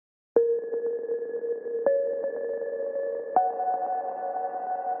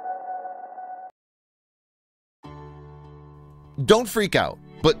Don't freak out,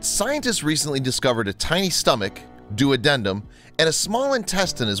 but scientists recently discovered a tiny stomach, duodenum, and a small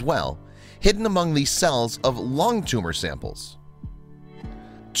intestine as well, hidden among the cells of lung tumor samples.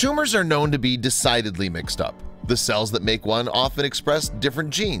 Tumors are known to be decidedly mixed up. The cells that make one often express different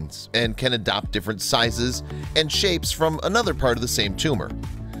genes and can adopt different sizes and shapes from another part of the same tumor.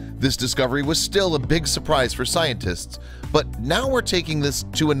 This discovery was still a big surprise for scientists, but now we're taking this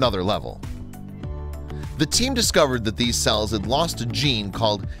to another level. The team discovered that these cells had lost a gene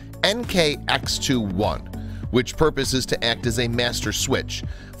called NKX2-1, which purpose is to act as a master switch,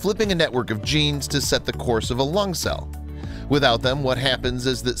 flipping a network of genes to set the course of a lung cell. Without them, what happens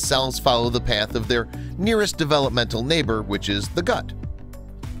is that cells follow the path of their nearest developmental neighbor, which is the gut.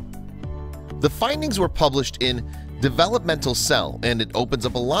 The findings were published in Developmental Cell, and it opens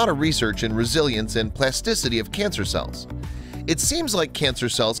up a lot of research in resilience and plasticity of cancer cells. It seems like cancer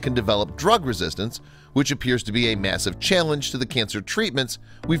cells can develop drug resistance, which appears to be a massive challenge to the cancer treatments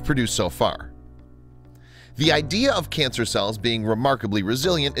we've produced so far. The idea of cancer cells being remarkably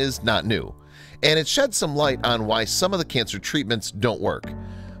resilient is not new, and it sheds some light on why some of the cancer treatments don't work.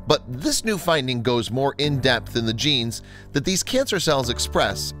 But this new finding goes more in-depth in the genes that these cancer cells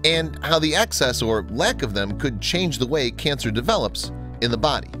express and how the excess or lack of them could change the way cancer develops in the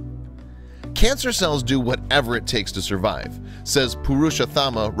body. Cancer cells do whatever it takes to survive, says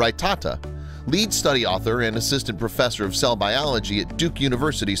Purushothama Raitata, lead study author and assistant professor of cell biology at Duke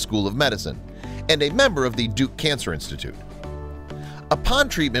University School of Medicine, and a member of the Duke Cancer Institute. Upon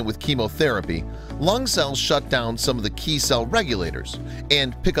treatment with chemotherapy, lung cells shut down some of the key cell regulators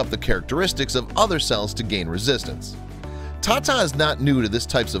and pick up the characteristics of other cells to gain resistance. Tata is not new to this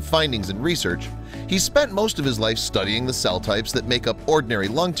types of findings in research. He spent most of his life studying the cell types that make up ordinary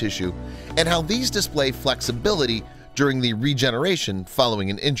lung tissue and how these display flexibility during the regeneration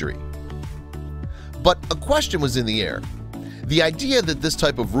following an injury. But a question was in the air. The idea that this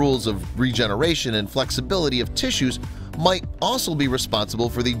type of rules of regeneration and flexibility of tissues might also be responsible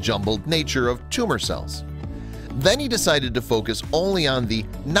for the jumbled nature of tumor cells. Then he decided to focus only on the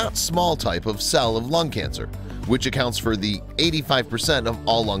not small type of cell of lung cancer, which accounts for the 85% of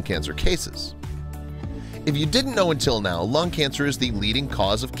all lung cancer cases. If you didn't know until now, lung cancer is the leading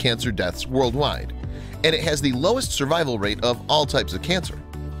cause of cancer deaths worldwide, and it has the lowest survival rate of all types of cancer.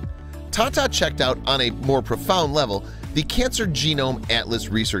 Tata checked out on a more profound level the Cancer Genome Atlas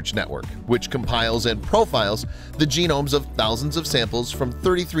Research Network, which compiles and profiles the genomes of thousands of samples from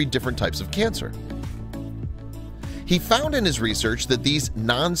 33 different types of cancer. He found in his research that these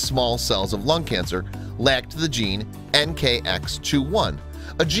non-small cells of lung cancer lacked the gene NKX2-1,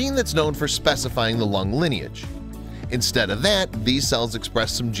 a gene that's known for specifying the lung lineage. Instead of that, these cells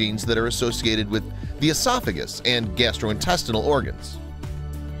express some genes that are associated with the esophagus and gastrointestinal organs.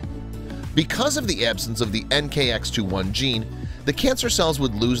 Because of the absence of the NKX2-1 gene, the cancer cells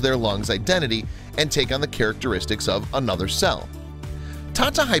would lose their lung's identity and take on the characteristics of another cell.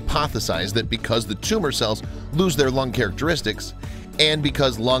 Tata hypothesized that because the tumor cells lose their lung characteristics, and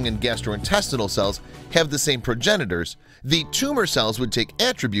because lung and gastrointestinal cells have the same progenitors, the tumor cells would take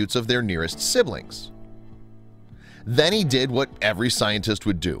attributes of their nearest siblings. Then he did what every scientist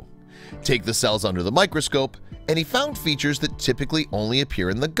would do: take the cells under the microscope, and he found features that typically only appear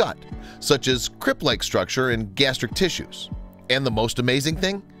in the gut, such as crypt-like structure and gastric tissues. And the most amazing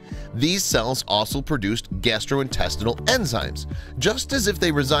thing? These cells also produced gastrointestinal enzymes, just as if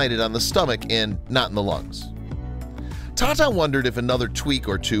they resided on the stomach and not in the lungs. Tata wondered if another tweak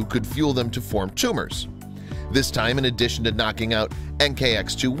or two could fuel them to form tumors. This time, in addition to knocking out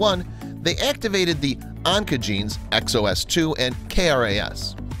NKX2-1, they activated the oncogenes XOS2 and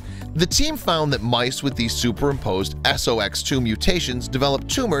KRAS. The team found that mice with these superimposed SOX2 mutations developed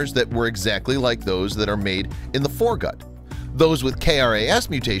tumors that were exactly like those that are made in the foregut. Those with KRAS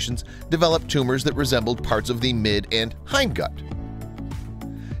mutations developed tumors that resembled parts of the mid and hindgut.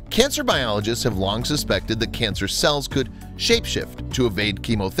 Cancer biologists have long suspected that cancer cells could shapeshift to evade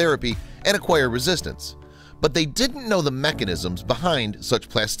chemotherapy and acquire resistance, but they didn't know the mechanisms behind such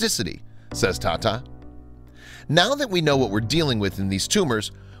plasticity, says Tata. Now that we know what we're dealing with in these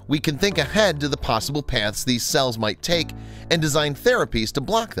tumors, we can think ahead to the possible paths these cells might take and design therapies to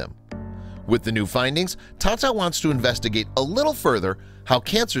block them. With the new findings, Tata wants to investigate a little further how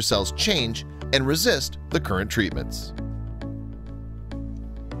cancer cells change and resist the current treatments.